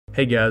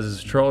Hey guys, this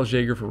is Charles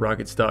Yeager for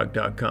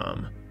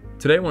RocketStock.com.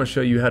 Today I want to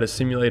show you how to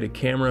simulate a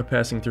camera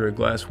passing through a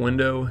glass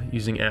window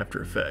using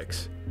After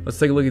Effects. Let's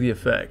take a look at the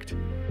effect.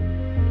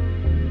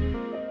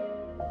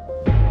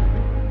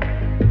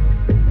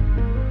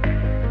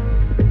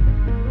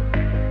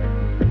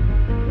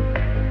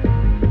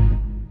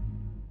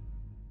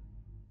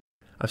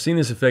 I've seen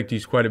this effect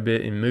used quite a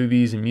bit in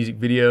movies and music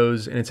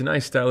videos, and it's a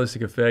nice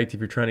stylistic effect if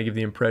you're trying to give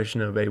the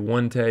impression of a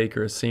one take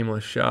or a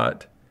seamless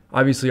shot.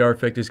 Obviously our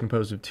effect is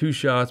composed of two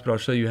shots, but I'll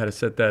show you how to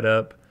set that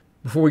up.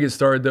 Before we get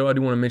started though, I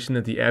do want to mention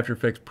that the After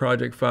Effects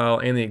project file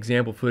and the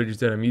example footage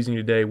that I'm using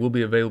today will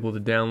be available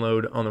to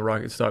download on the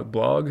RocketStock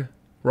blog.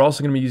 We're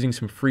also going to be using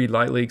some free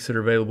light leaks that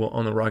are available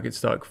on the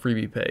RocketStock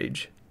freebie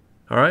page.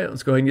 Alright,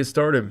 let's go ahead and get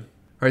started.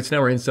 Alright, so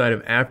now we're inside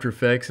of After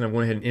Effects, and I've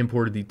went ahead and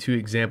imported the two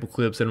example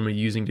clips that I'm going to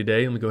be using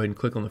today. Let me go ahead and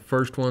click on the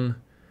first one.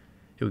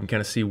 We can kind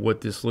of see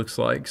what this looks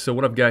like. So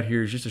what I've got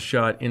here is just a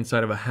shot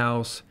inside of a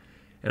house,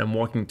 and I'm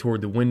walking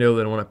toward the window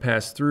that I want to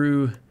pass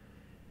through,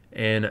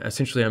 and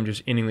essentially I'm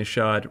just ending the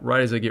shot right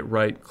as I get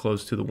right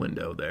close to the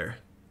window there.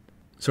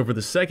 So for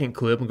the second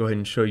clip, I'll go ahead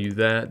and show you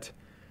that.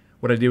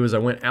 What I did was I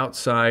went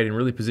outside and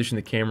really positioned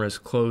the camera as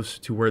close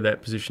to where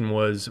that position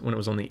was when it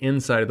was on the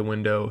inside of the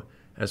window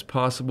as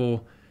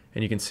possible,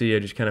 and you can see I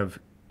just kind of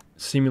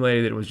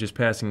simulated that it was just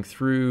passing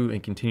through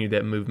and continued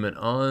that movement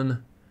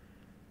on.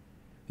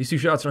 These two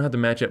shots don't have to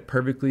match up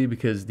perfectly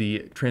because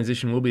the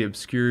transition will be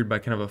obscured by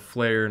kind of a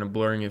flare and a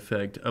blurring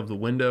effect of the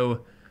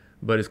window,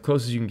 but as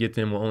close as you can get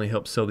them will only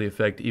help sell the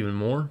effect even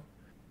more.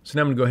 So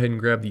now I'm going to go ahead and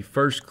grab the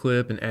first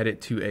clip and add it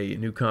to a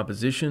new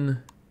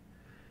composition,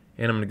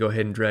 and I'm going to go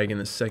ahead and drag in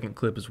the second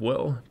clip as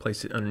well,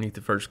 place it underneath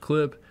the first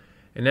clip,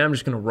 and now I'm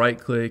just going to right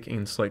click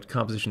and select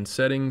composition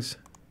settings,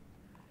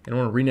 and I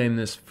want to rename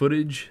this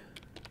footage,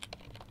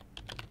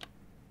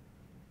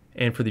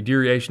 and for the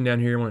duration down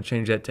here I want to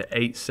change that to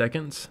 8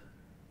 seconds.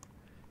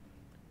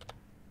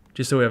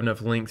 Just so we have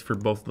enough length for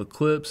both of the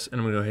clips, and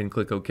I'm going to go ahead and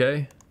click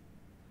OK.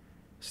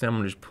 So now I'm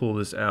going to just pull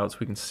this out so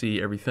we can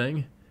see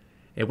everything.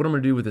 And what I'm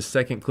going to do with the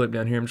second clip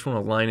down here, I'm just going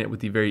to align it with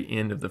the very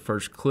end of the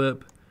first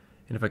clip.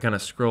 And if I kind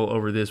of scroll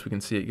over this, we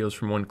can see it goes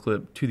from one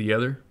clip to the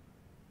other.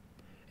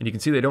 And you can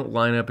see they don't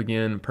line up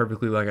again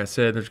perfectly like I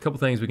said. There's a couple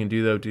things we can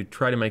do though to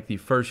try to make the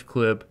first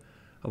clip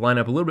line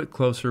up a little bit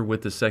closer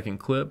with the second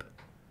clip.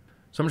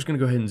 So I'm just going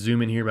to go ahead and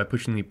zoom in here by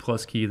pushing the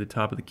plus key at the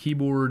top of the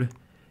keyboard.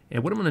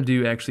 And what I'm going to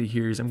do actually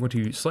here is I'm going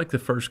to select the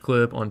first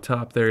clip on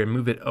top there and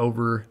move it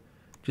over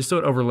just so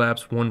it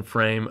overlaps one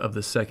frame of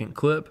the second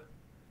clip.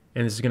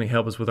 And this is going to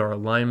help us with our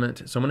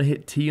alignment. So I'm going to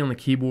hit T on the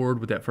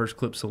keyboard with that first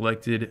clip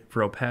selected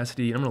for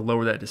opacity. I'm going to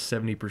lower that to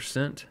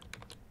 70%.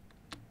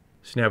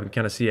 So now we can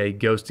kind of see a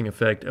ghosting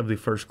effect of the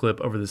first clip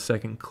over the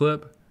second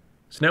clip.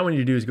 So now what we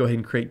need to do is go ahead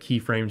and create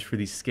keyframes for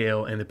the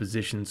scale and the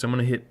position. So I'm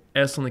going to hit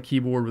S on the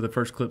keyboard with the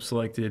first clip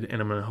selected,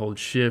 and I'm going to hold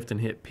Shift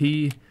and hit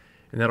P.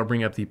 And that'll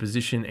bring up the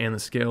position and the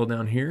scale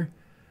down here.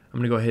 I'm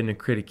going to go ahead and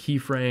create a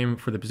keyframe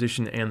for the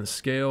position and the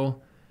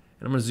scale.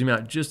 And I'm going to zoom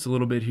out just a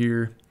little bit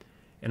here.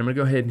 And I'm going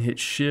to go ahead and hit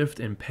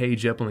Shift and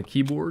page up on the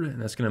keyboard. And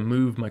that's going to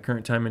move my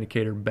current time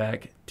indicator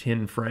back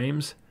 10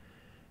 frames.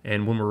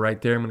 And when we're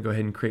right there, I'm going to go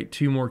ahead and create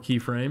 2 more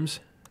keyframes.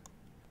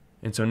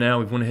 And so now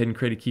we've went ahead and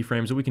created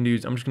keyframes. What we can do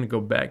is I'm just going to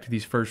go back to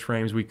these first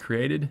frames we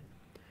created.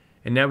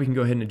 And now we can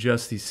go ahead and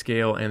adjust the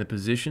scale and the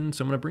position.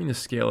 So I'm going to bring the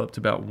scale up to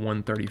about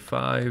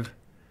 135.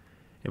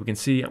 And we can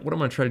see what I'm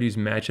going to try to do is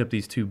match up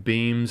these two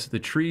beams. The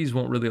trees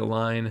won't really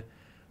align,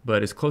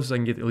 but as close as I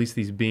can get at least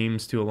these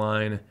beams to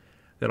align,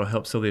 that'll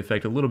help sell the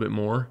effect a little bit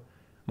more.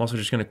 I'm also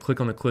just going to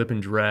click on the clip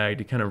and drag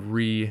to kind of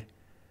reposition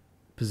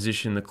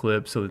the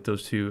clip so that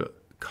those two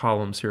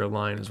columns here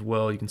align as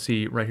well. You can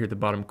see right here at the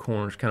bottom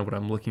corner is kind of what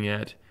I'm looking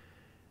at,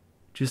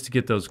 just to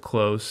get those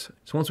close.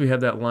 So once we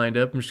have that lined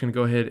up, I'm just going to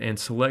go ahead and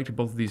select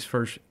both of these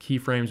first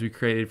keyframes we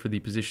created for the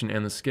position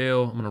and the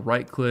scale. I'm going to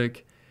right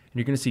click. And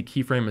you're going to see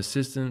keyframe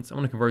assistance. I'm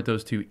going to convert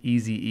those to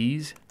easy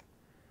ease.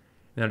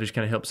 And that'll just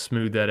kind of help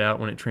smooth that out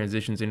when it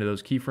transitions into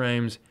those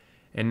keyframes.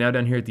 And now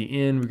down here at the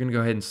end, we're going to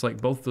go ahead and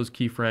select both of those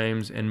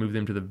keyframes and move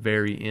them to the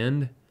very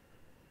end.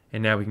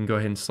 And now we can go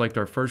ahead and select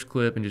our first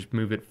clip and just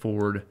move it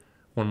forward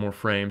one more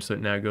frame so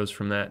it now goes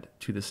from that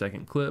to the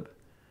second clip.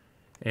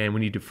 And we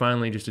need to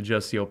finally just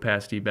adjust the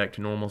opacity back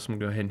to normal. So I'm going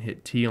to go ahead and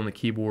hit T on the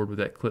keyboard with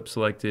that clip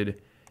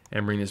selected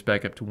and bring this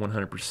back up to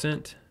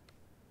 100%.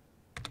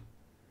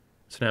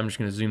 So now I'm just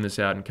going to zoom this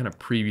out and kind of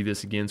preview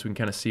this again so we can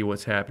kind of see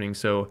what's happening.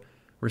 So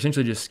we're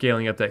essentially just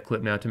scaling up that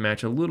clip now to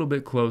match a little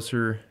bit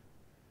closer.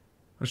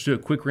 Let's do a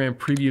quick RAM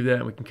preview of that,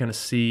 and we can kind of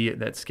see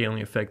that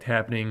scaling effect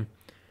happening.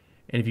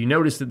 And if you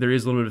notice that there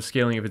is a little bit of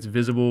scaling, if it's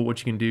visible, what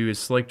you can do is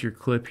select your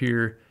clip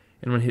here,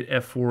 and I'm going to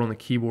hit F4 on the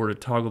keyboard to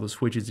toggle the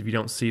switches if you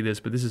don't see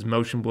this, but this is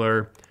motion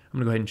blur. I'm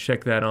going to go ahead and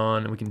check that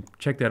on, and we can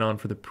check that on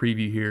for the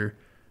preview here.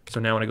 So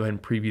now when I go ahead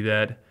and preview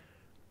that,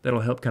 that'll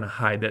help kind of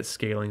hide that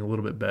scaling a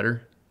little bit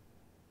better.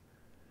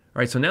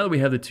 Alright, so now that we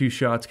have the two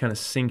shots kind of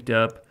synced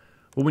up,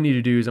 what we need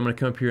to do is I'm going to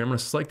come up here, I'm going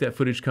to select that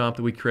footage comp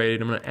that we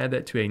created, I'm going to add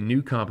that to a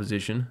new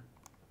composition.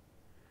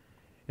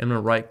 And I'm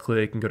going to right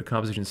click and go to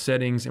composition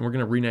settings, and we're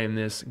going to rename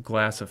this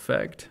glass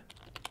effect.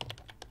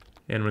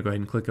 And I'm going to go ahead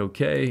and click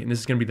OK. And this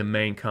is going to be the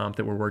main comp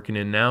that we're working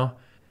in now.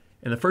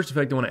 And the first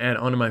effect I want to add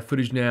onto my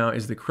footage now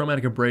is the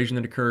chromatic abrasion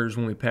that occurs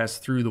when we pass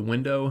through the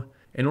window.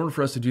 In order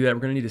for us to do that,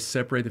 we're going to need to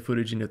separate the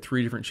footage into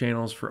 3 different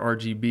channels for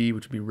RGB,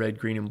 which would be red,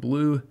 green, and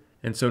blue.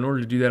 And so in order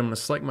to do that, I'm going to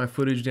select my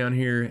footage down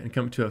here and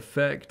come to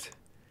Effect.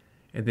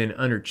 And then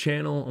under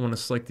Channel, I want to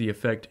select the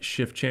Effect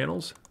Shift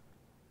Channels.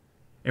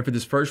 And for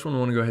this first one, I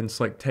want to go ahead and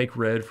select Take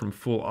Red from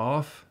Full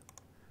Off.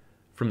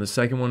 From the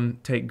second one,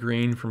 Take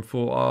Green from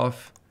Full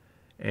Off.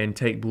 And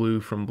Take Blue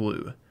from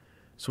Blue.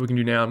 So what we can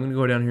do now, I'm going to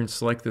go down here and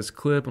select this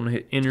clip. I'm going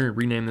to hit Enter and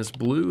rename this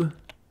Blue.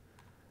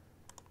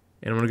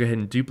 And I'm going to go ahead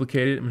and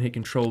duplicate it. I'm going to hit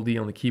Control D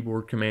on the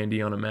keyboard, Command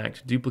D on a Mac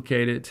to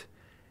duplicate it.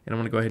 And I'm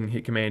going to go ahead and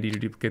hit Command D to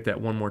duplicate that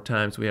one more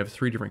time so we have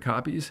 3 different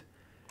copies.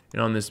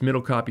 And on this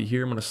middle copy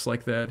here, I'm going to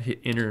select that,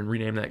 hit Enter and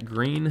rename that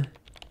Green.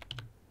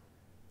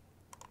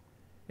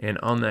 And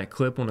on that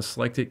clip, I want to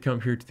select it,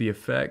 come here to the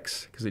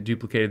effects, because it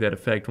duplicated that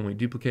effect when we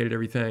duplicated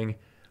everything.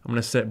 I'm going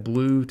to set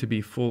Blue to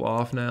be full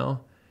off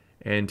now,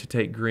 and to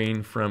take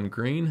Green from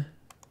Green.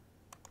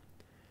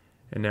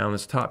 And now on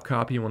this top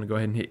copy, I want to go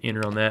ahead and hit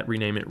Enter on that,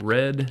 rename it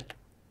Red.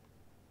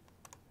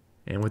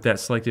 And with that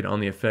selected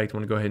on the effect, I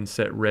want to go ahead and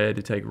set Red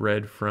to take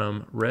Red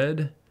from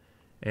Red,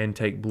 and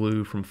take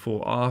Blue from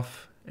full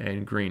off,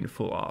 and Green to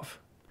full off.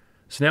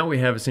 So now what we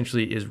have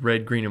essentially is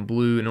red, green, and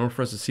blue. In order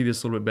for us to see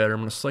this a little bit better, I'm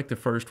going to select the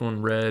first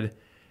one, red,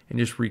 and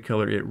just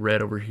recolor it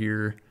red over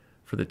here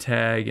for the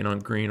tag. And on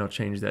green, I'll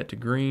change that to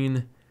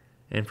green.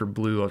 And for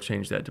blue, I'll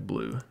change that to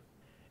blue.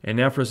 And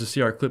now for us to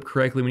see our clip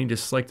correctly, we need to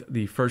select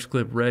the first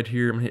clip red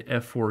here. I'm going to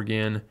hit F4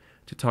 again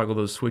to toggle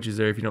those switches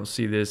there if you don't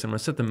see this. I'm going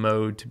to set the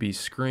mode to be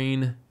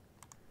screen.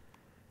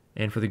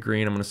 And for the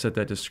green, I'm going to set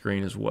that to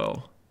screen as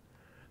well.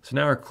 So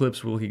now our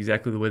clips will look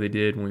exactly the way they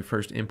did when we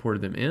first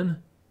imported them in.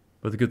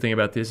 But the good thing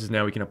about this is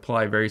now we can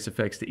apply various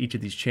effects to each of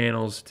these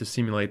channels to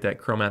simulate that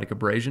chromatic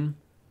abrasion.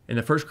 And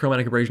the first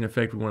chromatic abrasion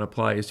effect we want to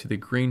apply is to the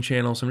green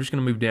channel. So I'm just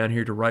going to move down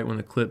here to right when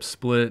the clip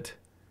split.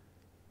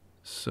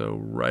 So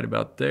right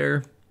about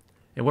there.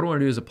 And what I want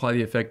to do is apply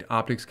the effect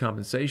optics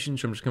compensation.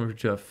 So I'm just coming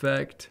to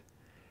Effect,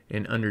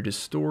 and under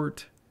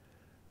Distort,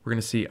 we're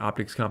going to see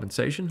optics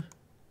compensation.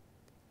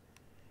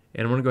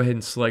 And I'm going to go ahead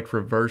and select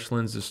reverse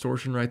lens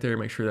distortion right there,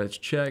 make sure that's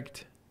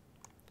checked.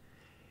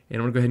 And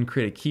I'm going to go ahead and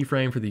create a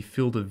keyframe for the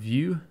field of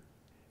view. And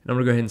I'm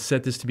going to go ahead and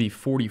set this to be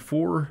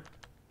 44. And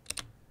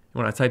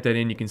when I type that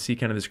in, you can see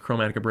kind of this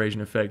chromatic abrasion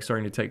effect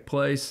starting to take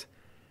place.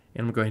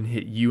 And I'm going to go ahead and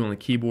hit U on the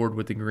keyboard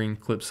with the green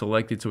clip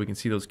selected so we can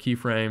see those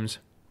keyframes.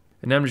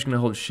 And now I'm just going to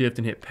hold Shift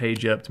and hit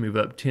Page Up to move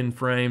up 10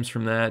 frames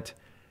from that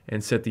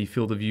and set the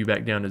field of view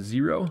back down to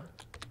 0.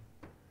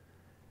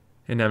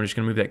 And now I'm just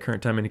going to move that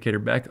current time indicator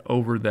back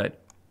over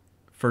that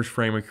first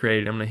frame we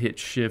created. I'm going to hit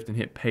Shift and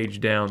hit Page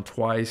Down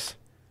twice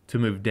to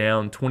move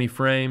down 20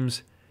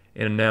 frames,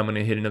 and now I'm going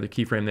to hit another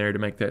keyframe there to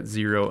make that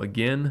 0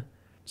 again.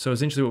 So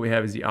essentially what we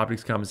have is the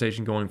optics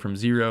compensation going from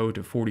 0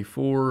 to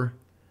 44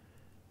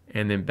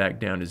 and then back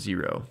down to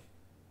 0.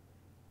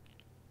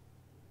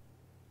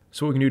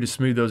 So what we can do to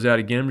smooth those out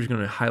again, I'm just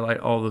going to highlight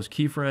all those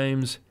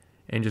keyframes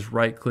and just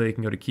right click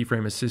and go to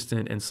Keyframe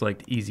Assistant and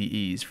select Easy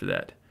Ease for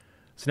that.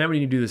 So now we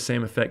need to do the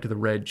same effect to the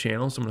red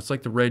channel. So I'm going to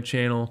select the red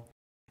channel,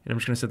 and I'm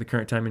just going to set the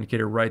current time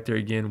indicator right there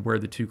again where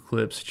the 2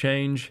 clips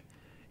change.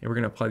 And we're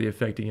going to apply the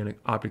effect again,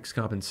 optics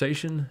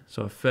compensation.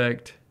 So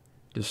Effect,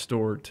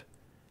 Distort,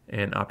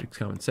 and optics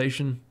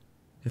compensation.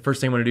 The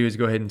first thing I'm going to do is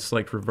go ahead and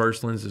select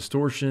reverse lens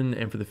distortion.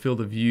 And for the field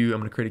of view,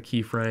 I'm going to create a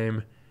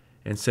keyframe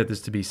and set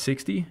this to be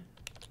 60.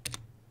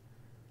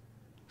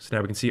 So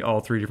now we can see all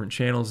 3 different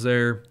channels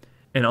there.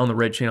 And on the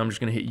red channel, I'm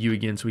just going to hit U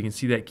again so we can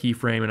see that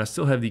keyframe. And I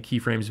still have the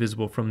keyframes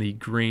visible from the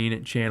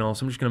green channel.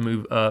 So I'm just going to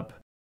move up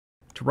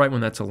to right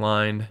when that's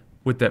aligned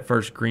with that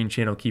first green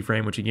channel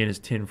keyframe, which again is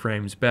 10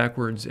 frames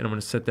backwards, and I'm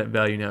going to set that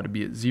value now to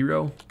be at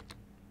 0.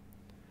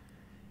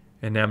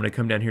 And now I'm going to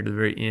come down here to the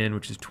very end,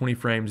 which is 20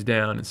 frames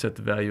down, and set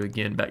the value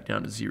again back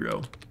down to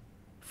 0.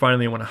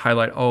 Finally, I want to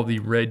highlight all the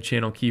red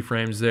channel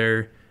keyframes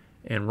there,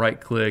 and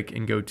right click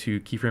and go to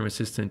Keyframe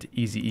Assistant,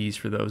 Easy Ease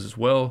for those as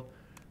well.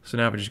 So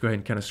now if I just go ahead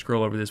and kind of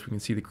scroll over this, we can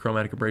see the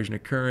chromatic abrasion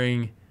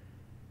occurring,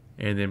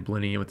 and then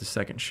blending in with the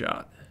second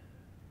shot.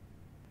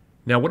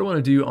 Now what I want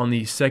to do on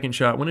the second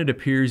shot, when it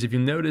appears, if you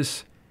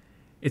notice,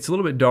 it's a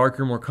little bit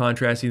darker, more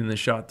contrasty than the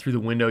shot through the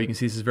window. You can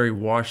see this is very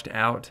washed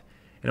out.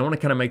 And I want to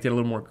kind of make that a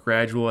little more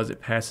gradual as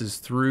it passes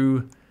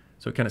through.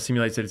 So it kind of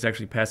simulates that it's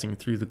actually passing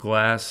through the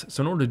glass.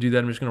 So in order to do that,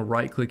 I'm just going to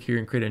right click here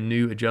and create a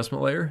new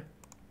adjustment layer.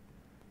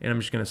 And I'm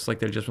just going to select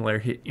that adjustment layer,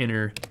 hit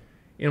Enter, and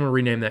I'm going to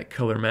rename that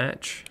Color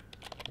Match.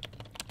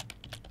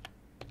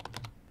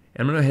 And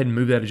I'm going to go ahead and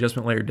move that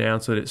adjustment layer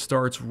down so that it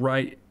starts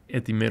right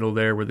at the middle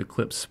there where the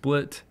clip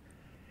split.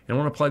 And I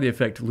want to apply the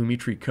effect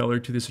Lumetri Color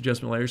to this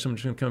adjustment layer, so I'm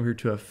just going to come here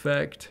to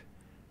Effect,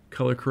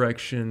 Color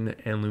Correction,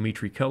 and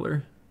Lumetri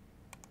Color.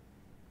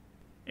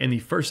 And the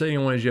first setting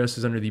I want to adjust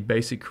is under the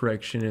Basic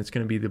Correction, and it's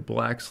going to be the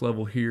blacks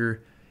level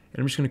here.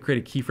 And I'm just going to create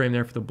a keyframe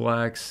there for the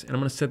blacks, and I'm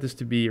going to set this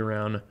to be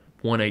around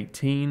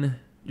 118,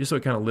 just so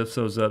it kind of lifts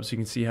those up so you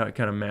can see how it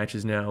kind of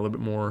matches now a little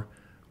bit more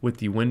with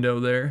the window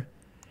there.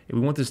 And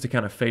we want this to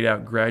kind of fade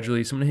out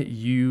gradually. So I'm going to hit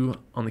U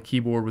on the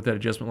keyboard with that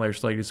adjustment layer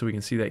selected so we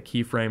can see that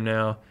keyframe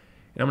now.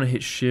 And I'm going to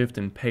hit Shift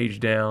and page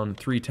down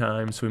 3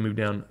 times so we move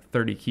down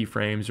 30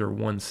 keyframes or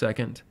 1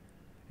 second.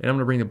 And I'm going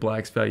to bring the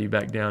blacks value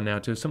back down now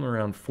to somewhere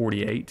around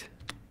 48.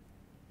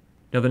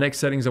 Now the next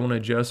settings I want to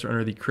adjust are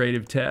under the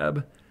Creative tab.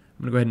 I'm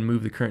going to go ahead and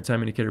move the current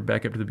time indicator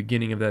back up to the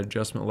beginning of that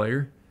adjustment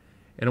layer.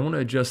 And I want to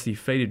adjust the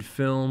faded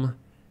film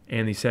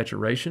and the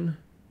saturation.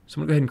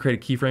 So I'm going to go ahead and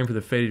create a keyframe for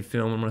the faded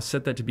film. I'm going to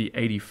set that to be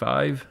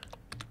 85.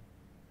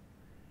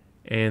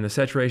 And the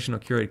saturation, I'll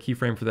create a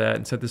keyframe for that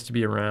and set this to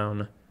be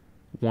around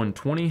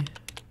 120.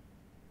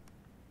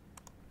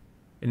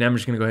 And now I'm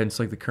just going to go ahead and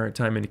select the current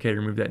time indicator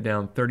and move that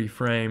down 30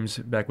 frames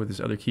back with this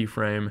other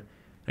keyframe.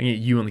 I can hit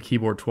U on the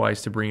keyboard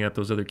twice to bring up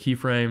those other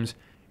keyframes.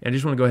 And I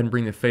just want to go ahead and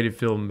bring the faded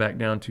film back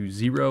down to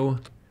 0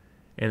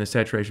 and the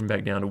saturation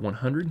back down to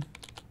 100.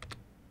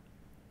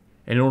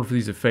 And in order for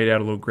these to fade out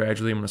a little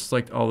gradually, I'm going to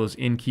select all those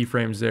in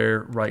keyframes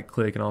there, right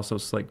click, and also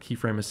select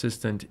Keyframe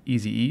Assistant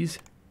Easy Ease.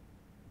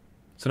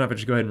 So now if I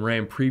just go ahead and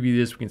RAM preview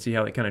this, we can see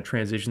how it kind of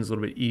transitions a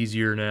little bit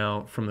easier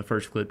now from the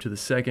first clip to the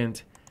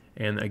second.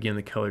 And again,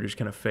 the color just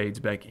kind of fades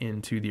back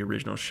into the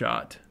original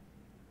shot.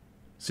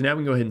 So now we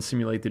can go ahead and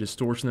simulate the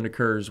distortion that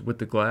occurs with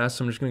the glass.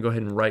 So I'm just going to go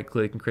ahead and right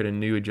click and create a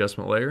new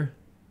adjustment layer.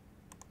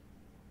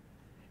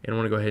 And I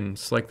want to go ahead and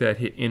select that,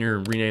 hit enter,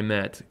 and rename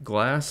that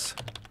glass.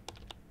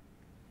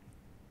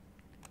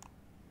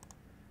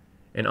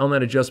 And on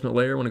that adjustment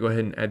layer, I want to go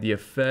ahead and add the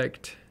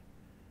effect,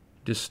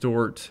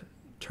 distort,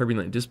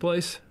 turbulent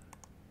displace.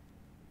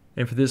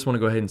 And for this, I want to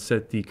go ahead and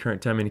set the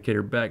current time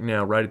indicator back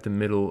now right at the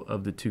middle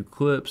of the 2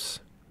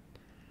 clips.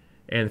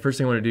 And the first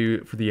thing I want to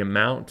do for the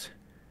amount,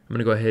 I'm going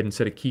to go ahead and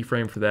set a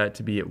keyframe for that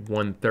to be at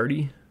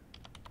 130.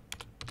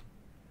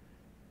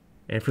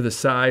 And for the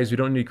size, we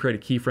don't need to create a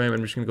keyframe.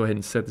 I'm just going to go ahead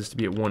and set this to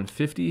be at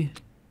 150.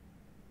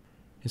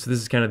 And so this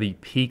is kind of the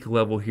peak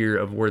level here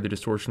of where the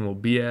distortion will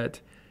be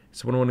at.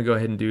 So what I want to go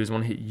ahead and do is I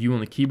want to hit U on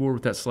the keyboard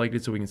with that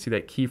selected so we can see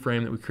that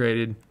keyframe that we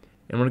created.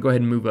 And I want to go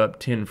ahead and move up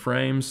 10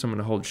 frames. So I'm going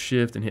to hold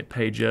Shift and hit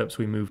page up so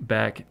we move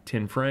back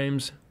 10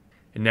 frames.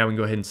 And now we can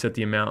go ahead and set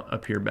the amount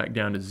up here back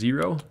down to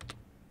 0.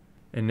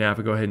 And now if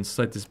I go ahead and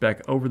select this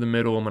back over the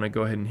middle, I'm going to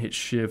go ahead and hit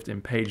Shift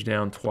and page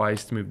down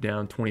twice to move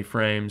down 20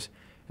 frames.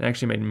 And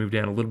actually made it move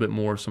down a little bit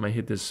more, so I'm going to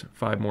hit this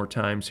 5 more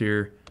times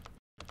here.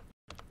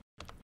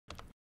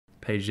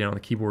 Page down on the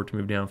keyboard to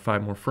move down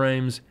 5 more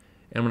frames.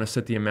 And I'm going to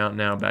set the amount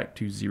now back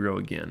to 0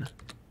 again.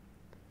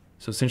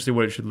 So essentially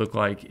what it should look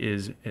like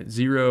is at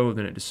 0,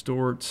 then it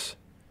distorts,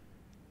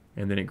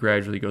 and then it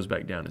gradually goes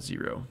back down to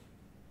 0.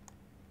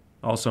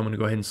 Also, I'm going to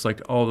go ahead and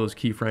select all those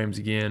keyframes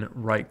again,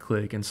 right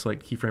click and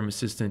select Keyframe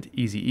Assistant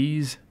Easy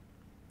Ease.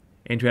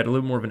 And to add a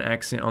little more of an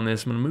accent on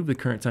this, I'm going to move the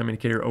current time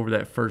indicator over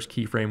that first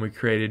keyframe we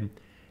created.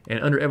 And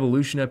under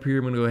Evolution up here,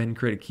 I'm going to go ahead and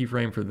create a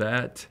keyframe for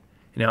that.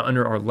 And now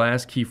under our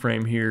last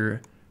keyframe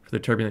here for the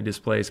turbulent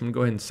displace, I'm going to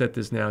go ahead and set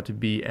this now to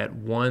be at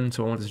 1.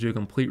 So I want this to do a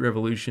complete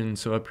revolution.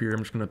 So up here, I'm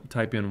just going to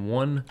type in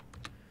 1.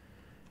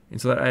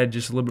 And so that adds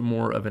just a little bit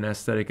more of an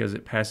aesthetic as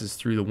it passes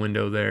through the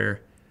window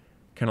there,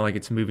 kind of like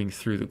it's moving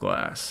through the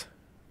glass.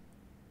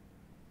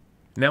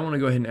 Now I want to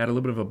go ahead and add a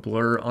little bit of a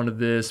blur onto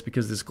this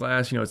because this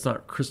glass, it's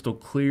not crystal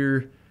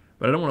clear,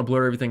 but I don't want to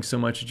blur everything so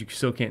much that you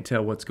still can't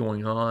tell what's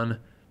going on.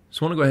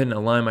 So I want to go ahead and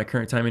align my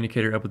current time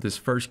indicator up with this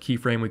first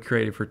keyframe we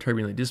created for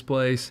turbulent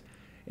displace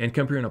and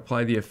come here and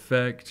apply the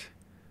effect,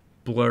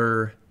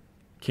 blur,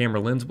 camera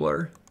lens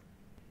blur.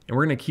 And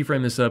we're going to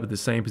keyframe this up at the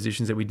same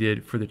positions that we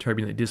did for the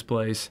turbulent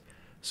displace.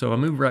 So I'll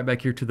move right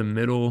back here to the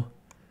middle.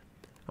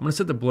 I'm going to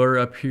set the blur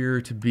up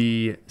here to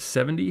be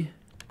 70.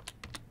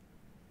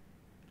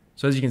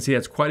 So as you can see,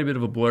 that's quite a bit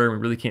of a blur and we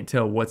really can't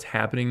tell what's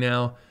happening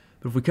now.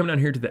 But if we come down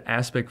here to the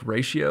aspect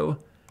ratio,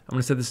 I'm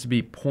going to set this to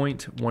be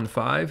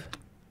 0.15.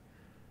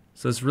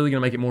 So it's really going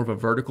to make it more of a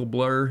vertical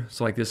blur.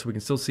 So like this, so we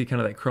can still see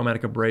kind of that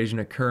chromatic abrasion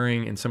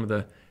occurring and some of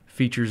the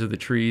features of the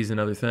trees and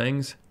other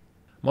things.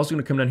 I'm also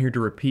going to come down here to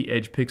repeat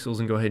edge pixels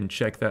and go ahead and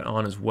check that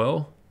on as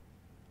well.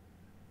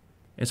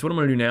 And so what I'm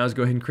going to do now is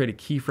go ahead and create a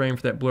keyframe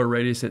for that blur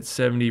radius at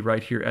 70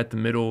 right here at the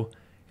middle.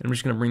 And I'm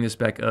just going to bring this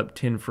back up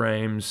 10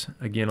 frames,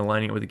 again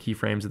aligning it with the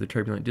keyframes of the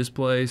turbulent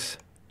displace.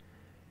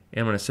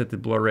 And I'm going to set the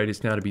blur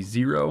radius now to be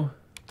 0.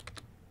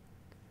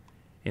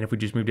 And if we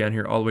just move down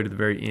here all the way to the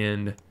very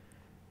end,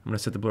 I'm going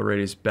to set the blur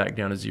radius back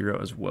down to 0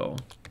 as well.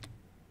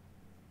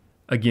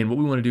 Again, what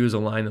we want to do is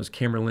align those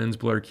camera lens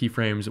blur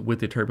keyframes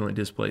with the turbulent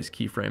displace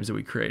keyframes that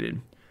we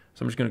created.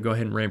 So I'm just going to go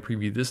ahead and RAM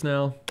preview this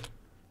now.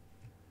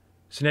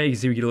 So now you can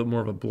see we get a little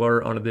more of a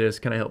blur onto this,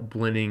 kind of help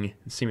blending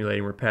and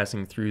simulating. We're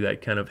passing through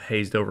that kind of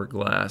hazed over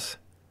glass.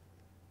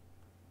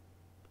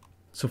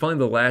 So finally,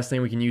 the last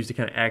thing we can use to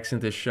kind of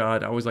accent this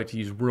shot, I always like to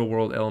use real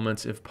world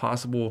elements if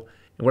possible.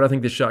 And what I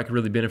think this shot could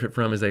really benefit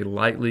from is a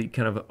light leak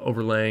kind of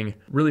overlaying,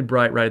 really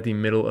bright right at the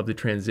middle of the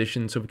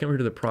transition. So if we come here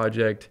to the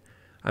project,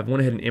 I've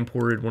went ahead and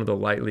imported one of the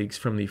light leaks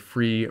from the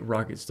free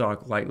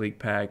RocketStock light leak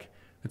pack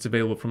that's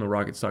available from the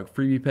RocketStock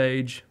freebie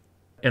page.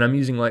 And I'm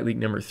using light leak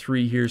number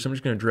 3 here, so I'm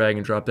just going to drag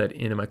and drop that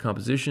into my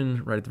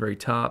composition right at the very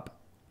top.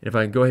 And if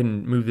I go ahead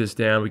and move this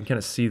down, we can kind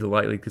of see the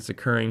light leak that's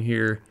occurring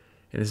here.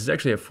 And this is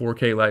actually a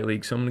 4K light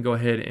leak, so I'm going to go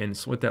ahead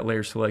and with that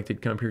layer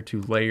selected, come up here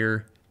to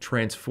Layer,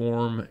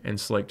 Transform, and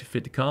select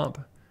Fit to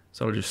Comp.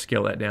 So I'll just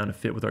scale that down to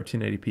fit with our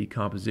 1080p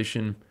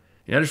composition.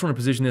 And I just want to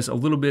position this a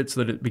little bit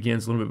so that it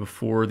begins a little bit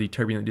before the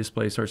turbulent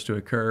display starts to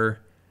occur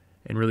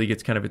and really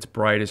gets kind of its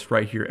brightest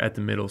right here at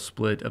the middle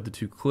split of the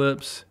two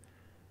clips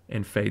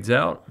and fades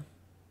out.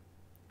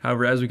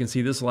 However, as we can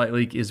see, this light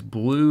leak is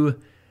blue,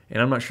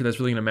 and I'm not sure that's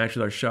really going to match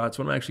with our shot.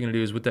 So what I'm actually going to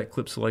do is with that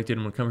clip selected,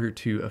 I'm going to come here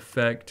to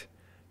Effect,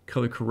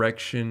 Color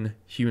Correction,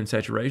 Hue and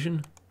Saturation.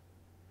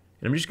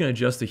 And I'm just going to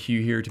adjust the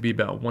hue here to be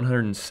about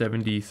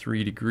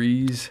 173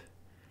 degrees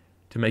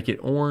to make it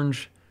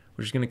orange,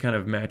 which is going to kind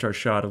of match our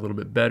shot a little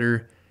bit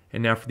better.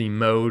 And now for the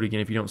mode, again,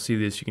 if you don't see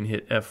this, you can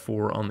hit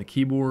F4 on the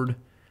keyboard.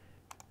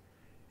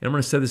 And I'm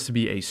going to set this to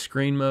be a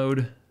screen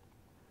mode.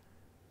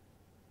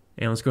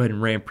 And let's go ahead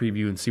and ramp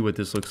preview and see what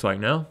this looks like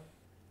now.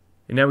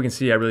 And now we can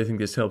see I really think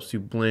this helps to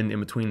blend in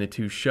between the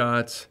two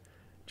shots.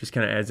 Just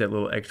kind of adds that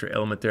little extra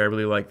element there. I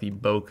really like the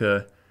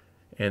bokeh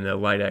and the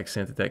light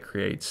accent that that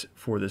creates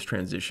for this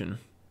transition.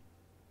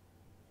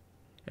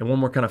 And one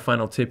more kind of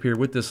final tip here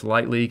with this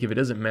light leak, if it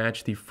doesn't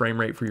match the frame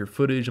rate for your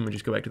footage, I'm going to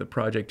just go back to the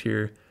project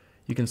here.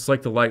 You can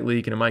select the light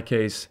leak, and in my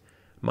case,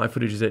 my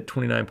footage is at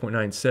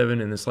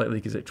 29.97 and this light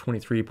leak is at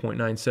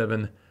 23.97.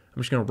 I'm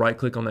just going to right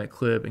click on that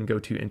clip and go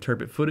to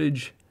Interpret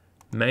Footage,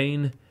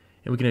 Main,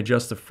 and we can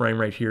adjust the frame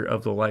rate here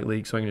of the light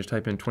leak. So I can just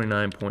type in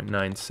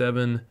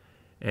 29.97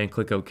 and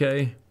click OK.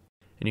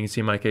 And you can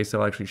see in my case,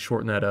 I'll actually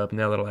shorten that up.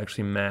 Now that'll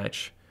actually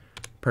match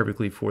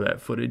perfectly for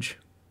that footage.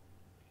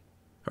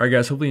 All right,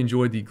 guys, hopefully you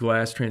enjoyed the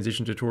glass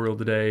transition tutorial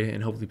today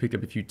and hopefully picked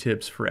up a few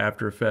tips for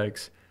After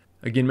Effects.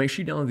 Again, make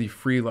sure you download the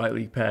free light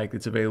leak pack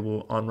that's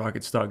available on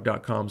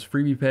RocketStock.com's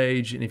freebie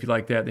page. And if you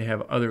like that, they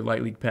have other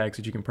light leak packs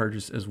that you can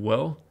purchase as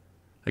well.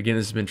 Again,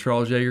 this has been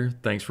Charles Yeager.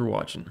 Thanks for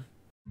watching.